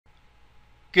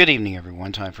Good evening,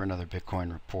 everyone. Time for another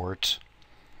Bitcoin report.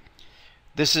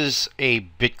 This is a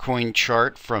Bitcoin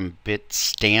chart from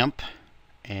Bitstamp,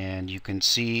 and you can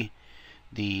see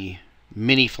the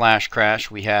mini flash crash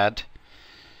we had.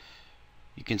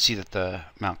 You can see that the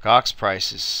Mt. Gox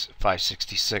price is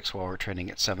 566 while we're trading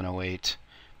at 708.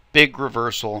 Big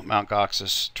reversal. Mt. Gox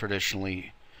has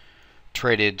traditionally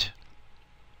traded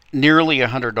nearly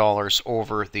 $100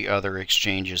 over the other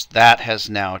exchanges. That has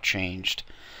now changed.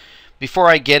 Before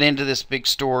I get into this big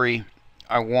story,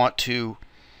 I want to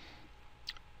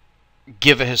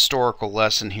give a historical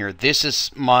lesson here. This is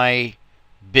my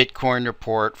Bitcoin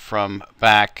report from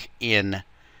back in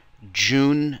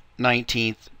June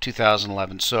 19th,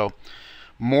 2011. So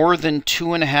more than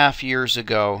 2.5 years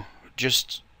ago,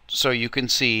 just so you can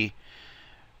see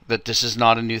that this is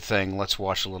not a new thing. Let's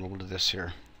watch a little bit of this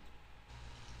here.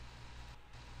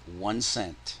 1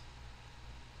 cent.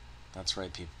 That's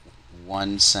right, people.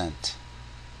 1 cent.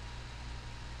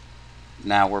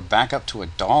 Now we're back up to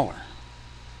 $1.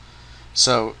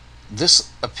 So this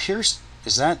appears,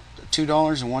 is that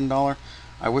 $2 and $1?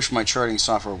 I wish my charting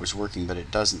software was working, but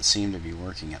it doesn't seem to be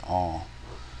working at all.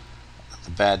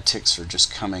 The bad ticks are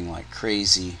just coming like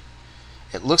crazy.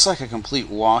 It looks like a complete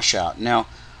washout. Now,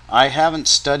 I haven't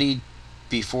studied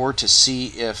before to see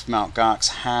if Mt. Gox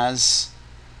has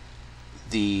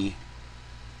the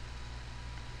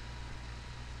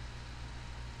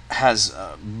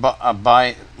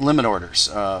buy limit orders,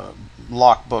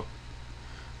 lock book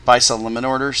buy sell limit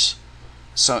orders.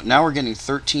 So now we're getting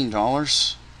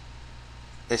 $13.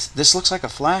 This looks like a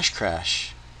flash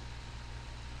crash.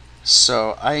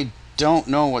 So I don't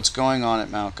know what's going on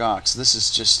at Mt. Gox. This is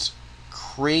just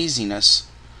craziness.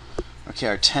 Okay,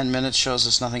 our 10 minutes shows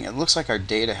us nothing. It looks like our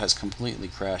data has completely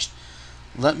crashed.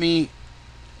 We're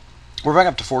back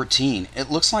up to 14. It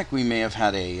looks like we may have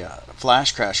had a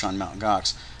flash crash on Mt.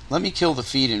 Gox. Let me kill the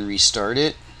feed and restart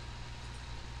it.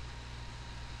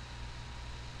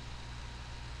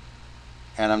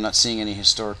 And I'm not seeing any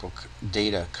historical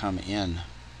data come in.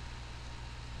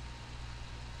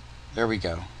 There we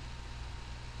go.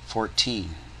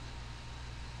 14.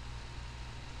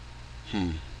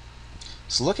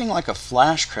 It's looking like a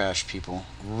flash crash, people.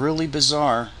 Really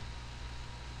bizarre.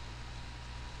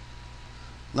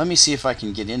 Let me see if I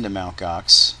can get into Mt.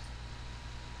 Gox.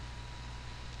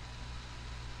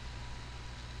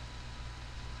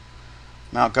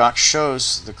 Mt. Gox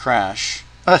shows the crash.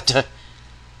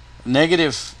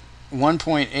 Negative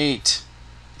 1.8.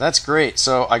 That's great.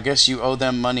 So I guess you owe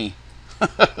them money.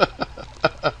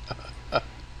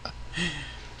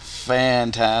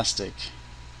 Fantastic.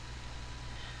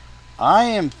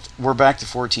 We're back to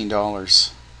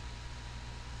 $14.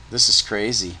 This is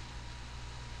crazy.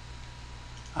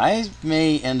 I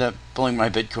may end up pulling my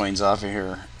bitcoins off of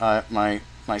here. My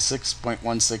 6.16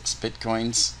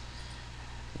 bitcoins.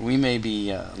 We may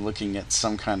be looking at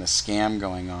some kind of scam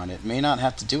going on. It may not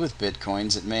have to do with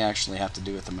bitcoins. It may actually have to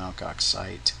do with the Mt. Gox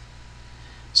site.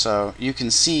 So you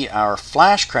can see our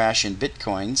flash crash in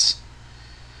bitcoins.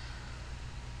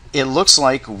 It looks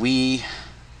like we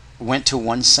went to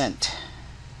 1 cent.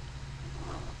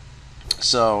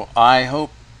 So I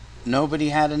hope nobody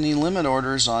had any limit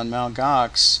orders on Mt.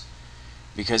 Gox,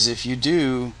 because if you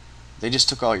do, they just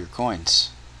took all your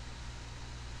coins.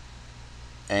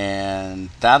 And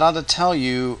that ought to tell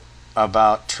you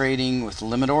about trading with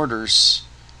limit orders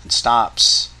and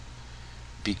stops,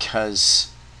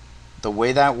 because the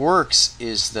way that works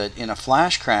is that in a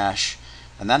flash crash,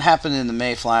 and that happened in the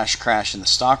May flash crash in the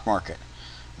stock market,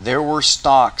 there were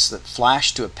stocks that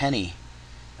flashed to a penny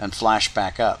and flashed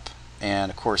back up. And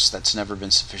of course, that's never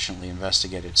been sufficiently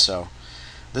investigated. So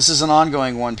this is an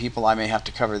ongoing one, people. I may have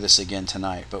to cover this again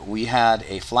tonight. But we had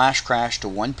a flash crash to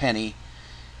 1 penny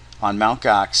on Mt.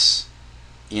 Gox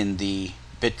in the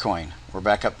Bitcoin. We're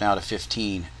back up now to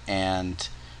 15, and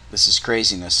this is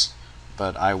craziness.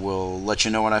 But I will let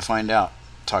you know when I find out.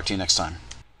 Talk to you next time.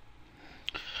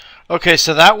 Okay,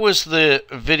 so that was the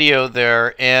video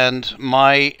there, and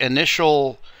my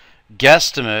initial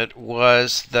guesstimate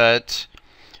was that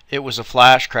it was a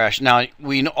flash crash. Now,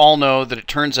 we all know that it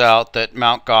turns out that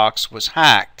Mt. Gox was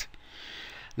hacked.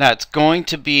 Now, it's going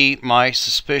to be my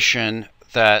suspicion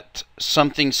that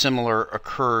something similar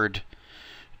occurred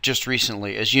just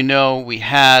recently. As you know, we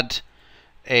had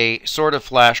a sort of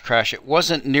flash crash. It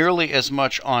wasn't nearly as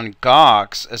much on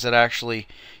Gox as it actually,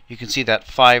 you can see that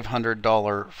 $500,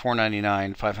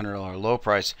 $4.99, $500 low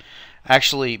price.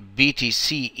 Actually,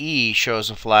 BTCE shows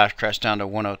a flash crash down to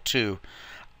 102.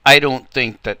 I don't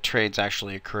think that trades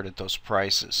actually occurred at those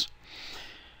prices.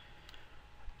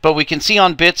 But we can see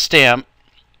on Bitstamp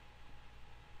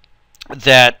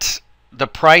that the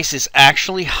price is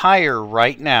actually higher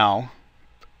right now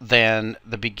than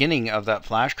the beginning of that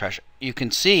flash crash. You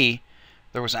can see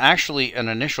there was actually an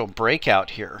initial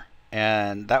breakout here,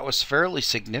 and that was fairly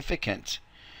significant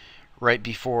right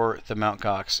before the Mt.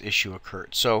 Gox issue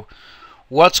occurred. So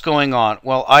what's going on?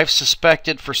 Well, I've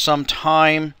suspected for some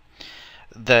time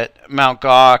that Mt.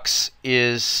 Gox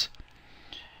is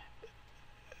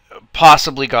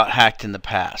possibly got hacked in the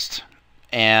past,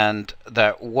 and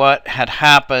that what had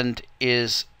happened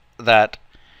is that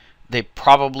they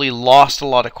probably lost a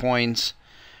lot of coins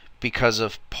because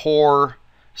of poor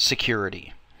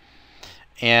security.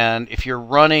 And if you're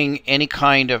running any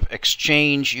kind of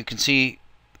exchange, you can see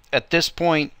at this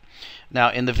point,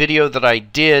 now in the video that I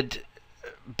did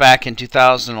back in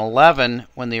 2011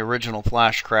 when the original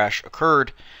flash crash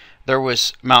occurred, there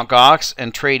was Mt. Gox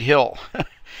and Trade Hill.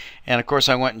 And of course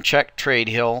I went and checked Trade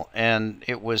Hill, and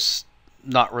it was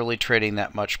not really trading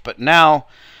that much. But now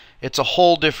it's a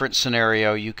whole different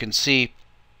scenario. You can see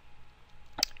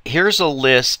here's a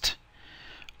list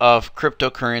of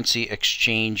cryptocurrency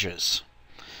exchanges,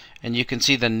 and you can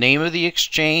see the name of the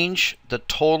exchange, the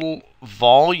total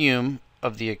volume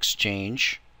of the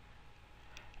exchange,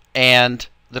 and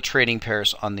the trading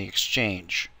pairs on the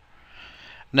exchange.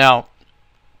 Now,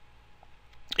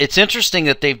 it's interesting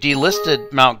that they've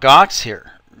delisted Mt. Gox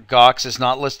here. Gox is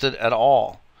not listed at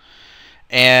all.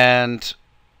 And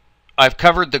I've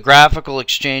covered the graphical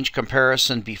exchange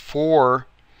comparison before,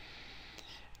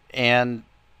 and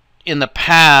in the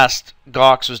past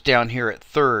Gox was down here at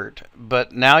third,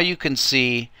 but now you can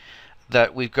see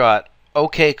that we've got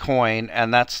OKCoin,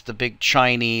 and that's the big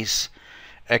Chinese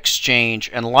exchange,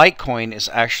 and Litecoin is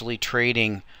actually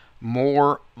trading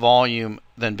more volume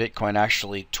than Bitcoin,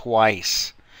 actually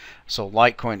twice. So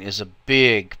Litecoin is a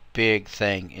big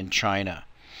thing in China.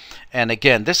 And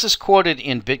again, this is quoted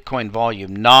in Bitcoin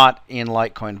volume, not in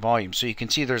Litecoin volume. So you can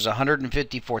see there's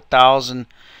 154,000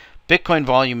 Bitcoin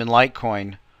volume in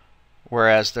Litecoin,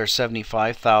 whereas there's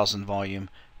 75,000 volume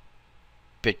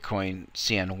Bitcoin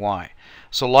CNY.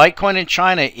 So Litecoin in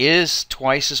China is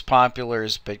twice as popular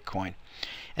as Bitcoin.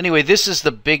 Anyway, this is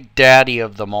the big daddy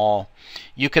of them all.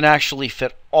 You can actually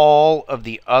fit all of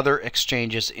the other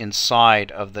exchanges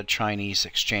inside of the Chinese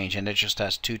exchange, and it just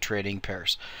has two trading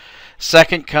pairs.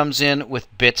 Second comes in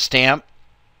with Bitstamp,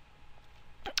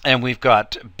 and we've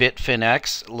got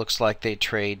Bitfinex. It looks like they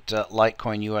trade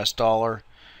Litecoin US dollar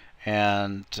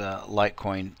and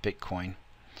Litecoin Bitcoin.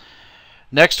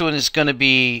 Next one is going to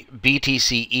be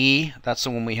BTCE. That's the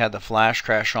one we had the flash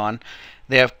crash on.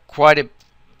 They have quite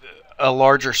a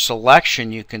larger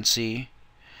selection, you can see.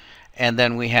 And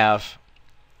then we have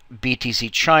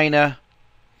BTC China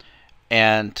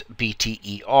and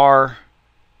BTER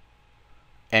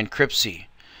and Crypto.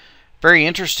 Very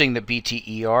interesting that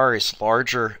BTER is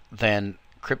larger than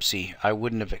Crypto. I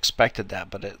wouldn't have expected that,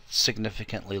 but it's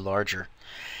significantly larger.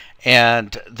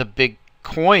 And the big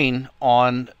coin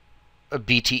on a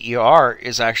BTER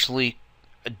is actually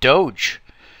a Doge,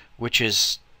 which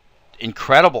is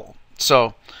incredible.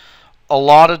 So a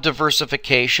lot of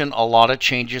diversification, a lot of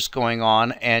changes going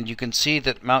on, and you can see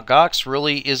that Mt. Gox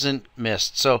really isn't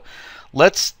missed. So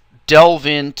let's delve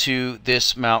into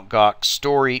this Mt. Gox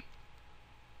story.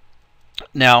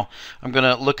 Now, I'm going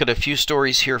to look at a few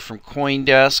stories here from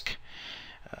CoinDesk.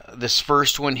 This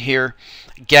first one here,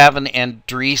 Gavin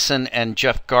Andreessen and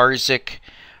Jeff Garzik,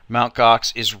 Mt.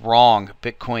 Gox is wrong.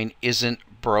 Bitcoin isn't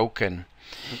broken.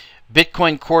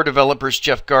 Bitcoin core developers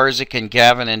Jeff Garzik and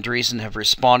Gavin Andreessen have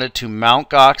responded to Mt.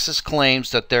 Gox's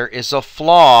claims that there is a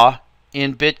flaw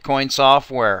in Bitcoin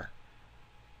software.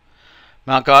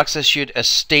 Mt. Gox issued a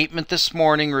statement this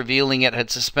morning revealing it had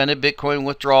suspended Bitcoin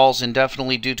withdrawals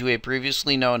indefinitely due to a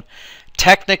previously known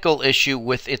technical issue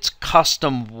with its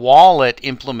custom wallet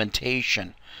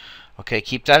implementation. Okay,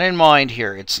 keep that in mind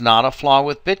here. It's not a flaw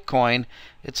with Bitcoin,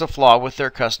 it's a flaw with their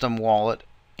custom wallet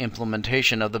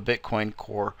implementation of the Bitcoin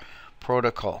core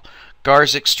protocol.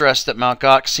 Garzik stressed that Mt.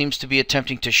 Gox seems to be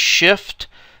attempting to shift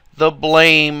the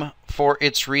blame for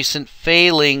its recent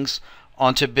failings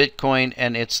onto Bitcoin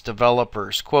and its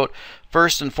developers. Quote,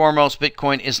 "First and foremost,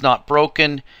 Bitcoin is not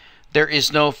broken. There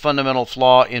is no fundamental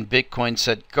flaw in Bitcoin,"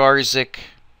 said Garzik.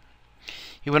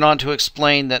 He went on to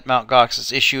explain that Mt.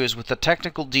 Gox's issue is with a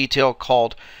technical detail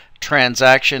called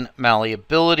transaction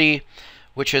malleability,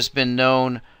 which has been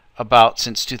known about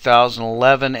since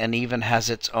 2011 and even has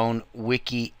its own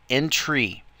wiki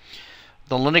entry.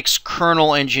 The Linux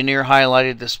kernel engineer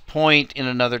highlighted this point in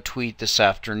another tweet this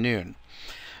afternoon.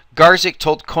 Garzik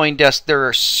told CoinDesk there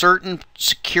are certain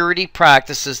security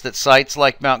practices that sites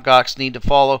like Mt. Gox need to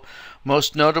follow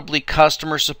Most notably,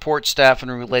 customer support staff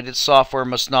and related software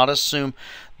must not assume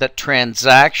that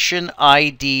transaction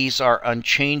IDs are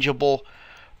unchangeable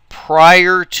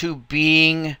prior to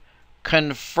being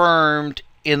confirmed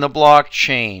in the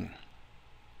blockchain.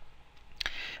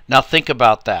 Now think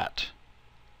about that.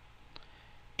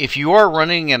 If you are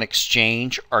running an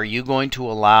exchange, are you going to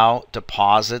allow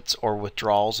deposits or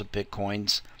withdrawals of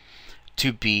Bitcoins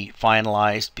to be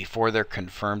finalized before they're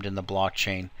confirmed in the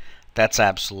blockchain? That's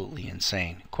absolutely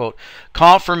insane. Quote,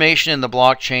 confirmation in the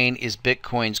blockchain is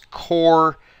Bitcoin's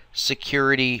core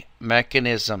security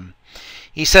mechanism.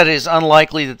 He said it is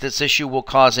unlikely that this issue will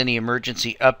cause any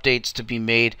emergency updates to be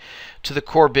made to the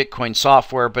core Bitcoin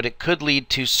software, but it could lead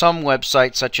to some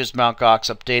websites such as Mt. Gox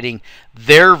updating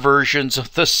their versions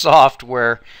of the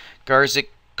software. Garzik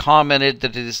commented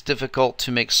that it is difficult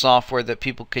to make software that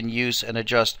people can use and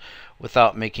adjust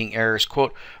without making errors.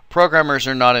 Quote, programmers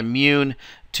are not immune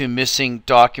to missing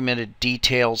documented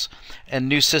details, and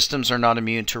new systems are not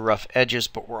immune to rough edges,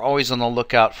 but we're always on the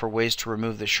lookout for ways to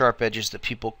remove the sharp edges that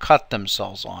people cut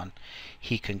themselves on,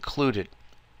 he concluded.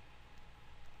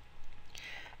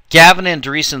 Gavin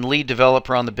Andreessen, lead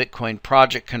developer on the Bitcoin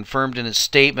project, confirmed in his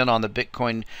statement on the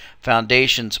Bitcoin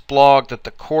Foundation's blog that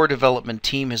the core development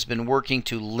team has been working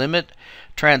to limit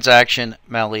transaction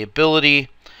malleability.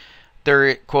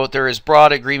 Quote, there is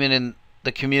broad agreement in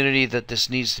the community that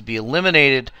this needs to be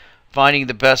eliminated. Finding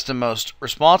the best and most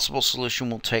responsible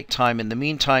solution will take time. In the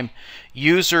meantime,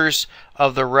 users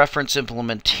of the reference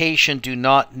implementation do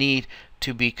not need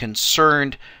to be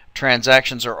concerned.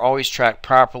 Transactions are always tracked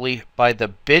properly by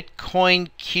the Bitcoin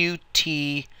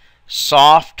QT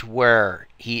software,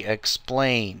 he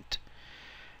explained.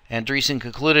 Andreessen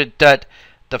concluded that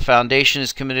the foundation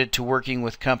is committed to working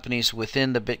with companies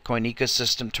within the Bitcoin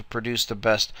ecosystem to produce the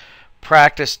best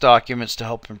practice documents to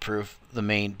help improve the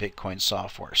main Bitcoin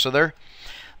software. So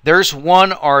there's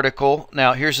one article.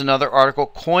 Now here's another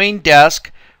article.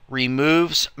 CoinDesk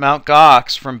removes Mt.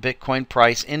 Gox from Bitcoin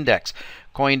price index.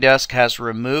 CoinDesk has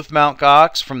removed Mt.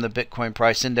 Gox from the Bitcoin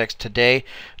price index today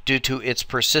due to its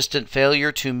persistent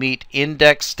failure to meet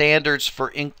index standards for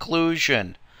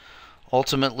inclusion.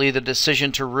 Ultimately, the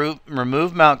decision to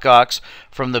remove Mt. Gox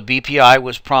from the BPI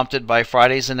was prompted by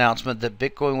Friday's announcement that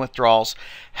Bitcoin withdrawals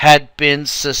had been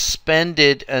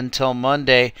suspended until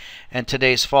Monday, and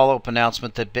today's follow-up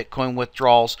announcement that Bitcoin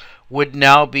withdrawals would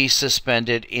now be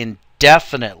suspended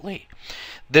indefinitely.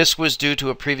 This was due to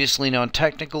a previously known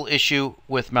technical issue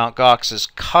with Mt. Gox's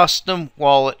custom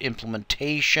wallet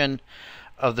implementation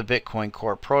of the Bitcoin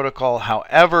Core protocol.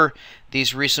 However,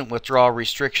 these recent withdrawal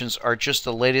restrictions are just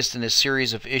the latest in a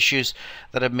series of issues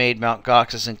that have made Mt.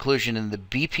 Gox's inclusion in the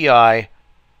BPI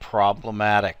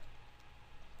problematic.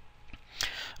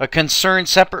 A concern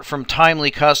separate from timely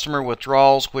customer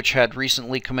withdrawals, which had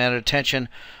recently commanded attention,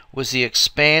 was the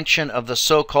expansion of the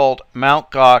so-called Mt.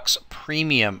 Gox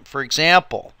premium. For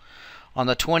example, on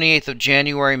the 28th of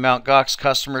January, Mt. Gox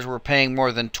customers were paying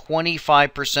more than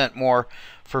 25% more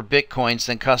for Bitcoins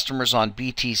than customers on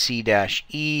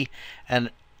BTC-E and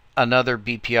another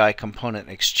BPI component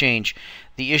exchange.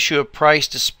 The issue of price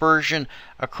dispersion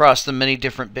across the many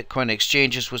different Bitcoin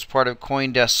exchanges was part of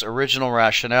CoinDesk's original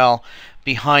rationale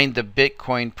behind the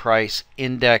Bitcoin price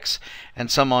index,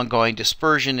 and some ongoing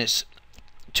dispersion is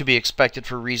to be expected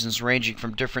for reasons ranging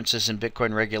from differences in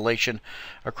Bitcoin regulation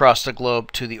across the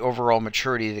globe to the overall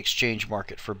maturity of the exchange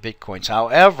market for Bitcoins.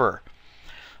 However,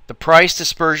 the price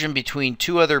dispersion between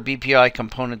two other BPI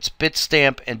components,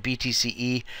 Bitstamp and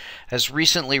BTC-E, has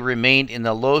recently remained in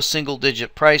the low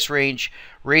single-digit price range,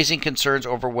 raising concerns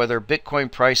over whether Bitcoin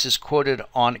prices quoted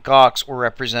on Gox were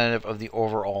representative of the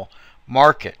overall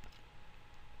market.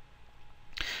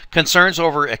 Concerns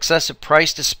over excessive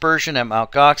price dispersion at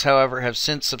Mt. Gox, however, have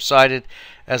since subsided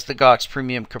as the Gox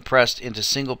premium compressed into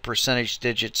single percentage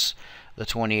digits the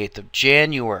 28th of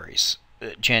January,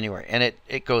 and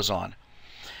it goes on.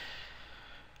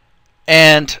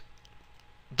 And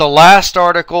the last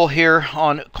article here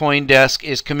on CoinDesk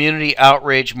is Community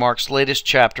Outrage Marks Latest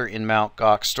Chapter in Mt.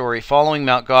 Gox Story. Following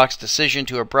Mt. Gox's decision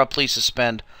to abruptly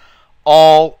suspend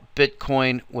all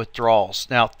Bitcoin withdrawals.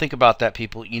 Now, think about that,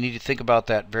 people. You need to think about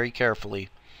that very carefully.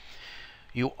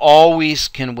 You always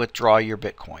can withdraw your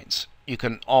Bitcoins. You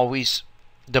can always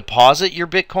deposit your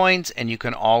Bitcoins, and you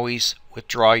can always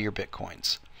withdraw your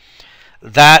Bitcoins.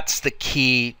 That's the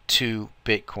key to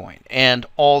Bitcoin and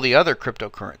all the other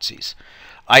cryptocurrencies.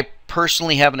 I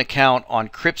personally have an account on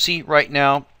Crypto right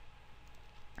now.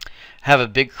 Have a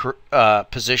big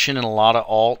position in a lot of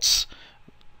alts,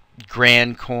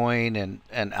 Grand Coin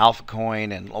and Alpha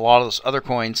Coin, and a lot of those other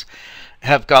coins.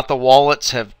 Have got the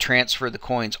wallets, have transferred the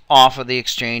coins off of the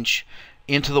exchange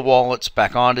into the wallets,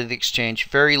 back onto the exchange.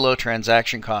 Very low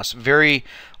transaction costs, very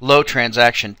low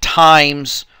transaction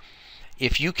times.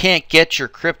 If you can't get your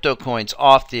crypto coins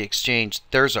off the exchange,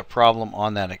 there's a problem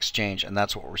on that exchange, and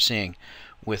that's what we're seeing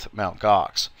with Mt.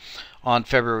 Gox. On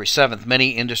February 7th, many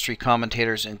industry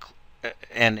commentators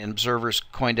and observers,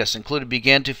 CoinDesk included,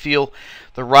 began to feel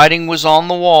the writing was on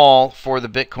the wall for the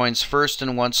Bitcoin's first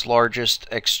and once largest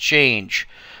exchange.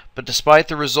 But despite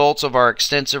the results of our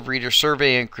extensive reader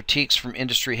survey and critiques from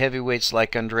industry heavyweights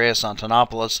like Andreas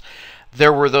Antonopoulos,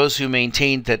 there were those who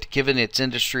maintained that, given its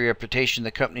industry reputation,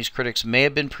 the company's critics may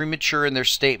have been premature in their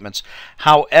statements.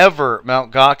 However,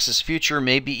 Mt. Gox's future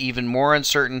may be even more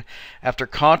uncertain after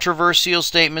controversial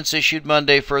statements issued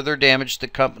Monday further damaged the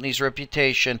company's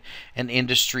reputation and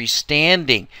industry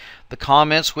standing. The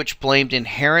comments, which blamed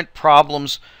inherent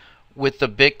problems with the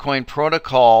Bitcoin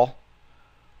protocol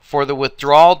for the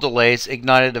withdrawal delays,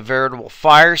 ignited a veritable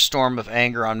firestorm of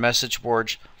anger on message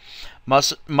boards,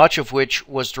 much of which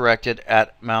was directed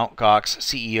at Mt. Gox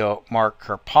CEO Mark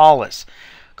Karpalès.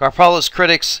 Karpalès'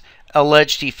 critics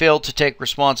alleged he failed to take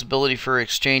responsibility for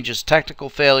exchange's technical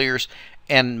failures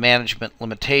and management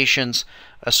limitations.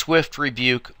 A swift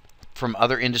rebuke from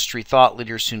other industry thought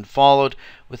leaders soon followed,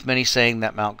 with many saying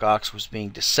that Mt. Gox was being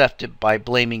deceptive by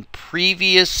blaming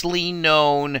previously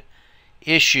known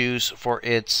issues for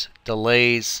its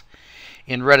delays.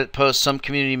 In Reddit posts, some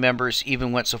community members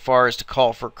even went so far as to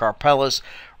call for Karpalès'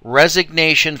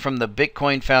 resignation from the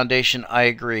Bitcoin Foundation. I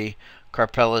agree.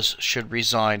 Karpalès should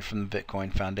resign from the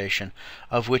Bitcoin Foundation,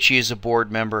 of which he is a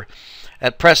board member.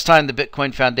 At press time, the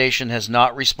Bitcoin Foundation has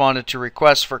not responded to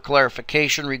requests for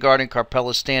clarification regarding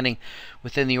Karpalès' standing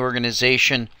within the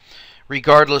organization.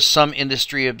 Regardless, some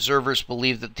industry observers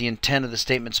believe that the intent of the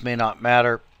statements may not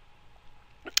matter,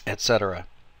 etc.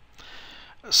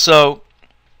 So,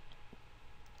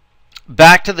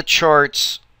 back to the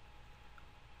charts.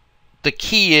 The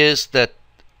key is that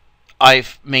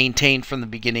I've maintained from the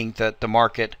beginning that the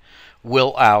market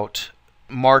will out.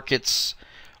 Markets,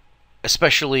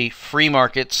 especially free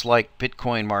markets like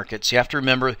Bitcoin markets, you have to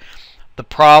remember the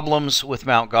problems with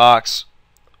Mt. Gox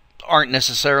aren't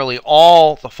necessarily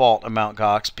all the fault of Mt.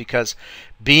 Gox, because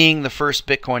being the first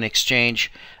Bitcoin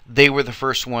exchange, they were the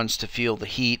first ones to feel the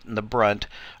heat and the brunt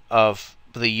of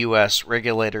the U.S.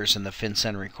 regulators and the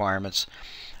FinCEN requirements.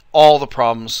 All the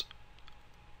problems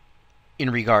in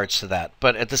regards to that.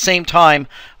 But at the same time,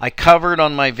 I covered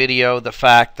on my video the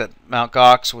fact that Mt.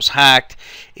 Gox was hacked.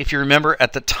 If you remember,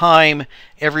 at the time,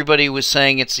 everybody was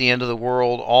saying it's the end of the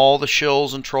world. All the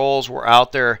shills and trolls were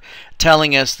out there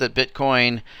telling us that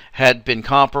Bitcoin had been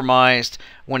compromised,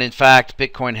 when in fact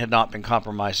Bitcoin had not been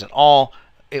compromised at all.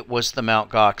 It was the Mt.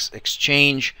 Gox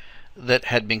exchange that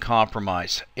had been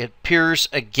compromised. It appears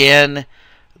again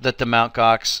that the Mt.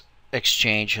 Gox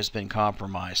exchange has been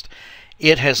compromised.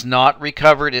 It has not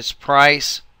recovered its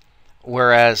price,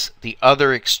 whereas the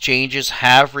other exchanges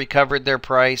have recovered their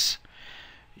price.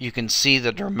 You can see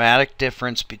the dramatic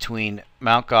difference between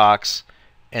Mt. Gox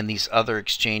and these other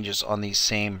exchanges on these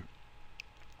same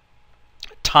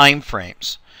time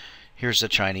frames. Here's the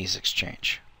Chinese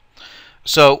exchange.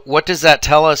 So what does that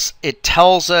tell us? It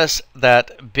tells us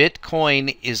that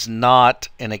Bitcoin is not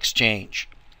an exchange.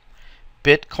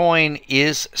 Bitcoin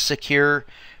is secure.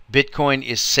 Bitcoin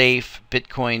is safe.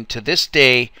 Bitcoin to this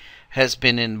day has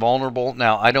been invulnerable.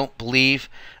 Now, I don't believe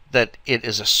that it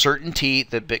is a certainty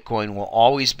that Bitcoin will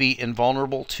always be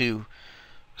invulnerable to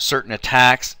certain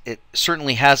attacks. It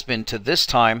certainly has been to this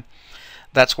time.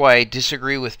 That's why I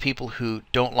disagree with people who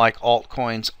don't like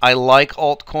altcoins. I like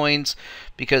altcoins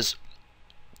because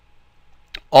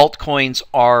altcoins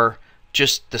are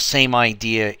just the same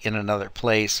idea in another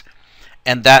place,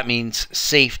 and that means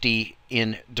safety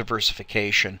in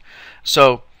diversification.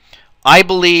 So I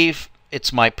believe,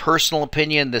 it's my personal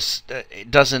opinion, this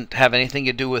doesn't have anything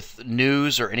to do with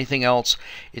news or anything else,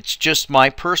 it's just my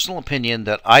personal opinion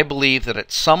that I believe that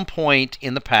at some point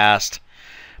in the past,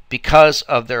 because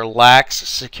of their lax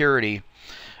security,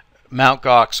 Mt.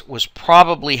 Gox was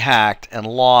probably hacked and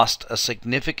lost a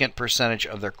significant percentage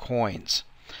of their coins.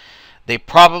 They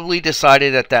probably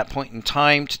decided at that point in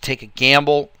time to take a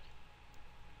gamble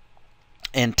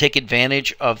and take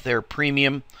advantage of their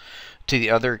premium to the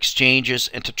other exchanges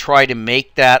and to try to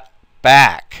make that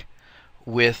back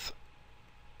with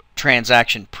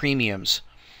transaction premiums.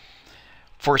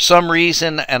 For some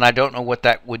reason, and I don't know what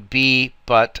that would be,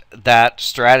 but that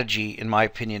strategy, in my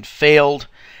opinion, failed,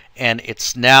 and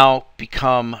it's now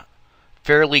become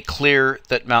fairly clear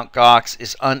that Mt. Gox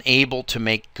is unable to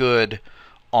make good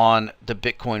on the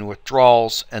Bitcoin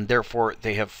withdrawals, and therefore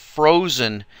they have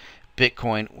frozen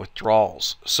Bitcoin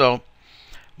withdrawals. So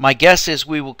my guess is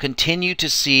we will continue to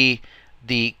see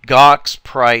the GOX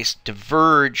price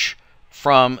diverge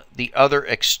from the other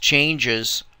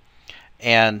exchanges,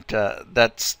 and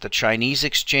that's the Chinese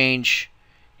exchange.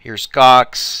 Here's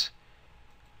GOX,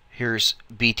 here's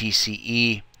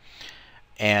BTCE,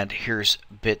 and here's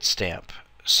Bitstamp.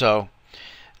 So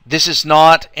this is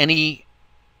not any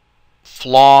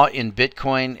flaw in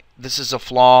Bitcoin. This is a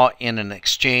flaw in an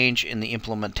exchange, in the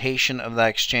implementation of that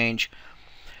exchange.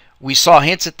 We saw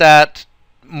hints at that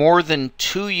more than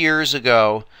 2 years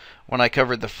ago when I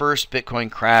covered the first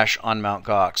Bitcoin crash on Mt.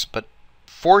 Gox. But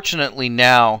fortunately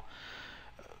now,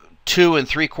 2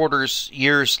 3/4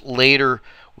 years later,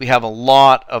 we have a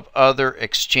lot of other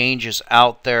exchanges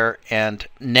out there, and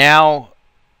now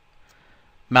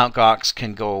Mt. Gox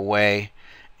can go away,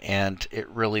 and it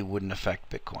really wouldn't affect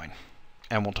Bitcoin.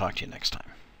 And we'll talk to you next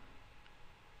time.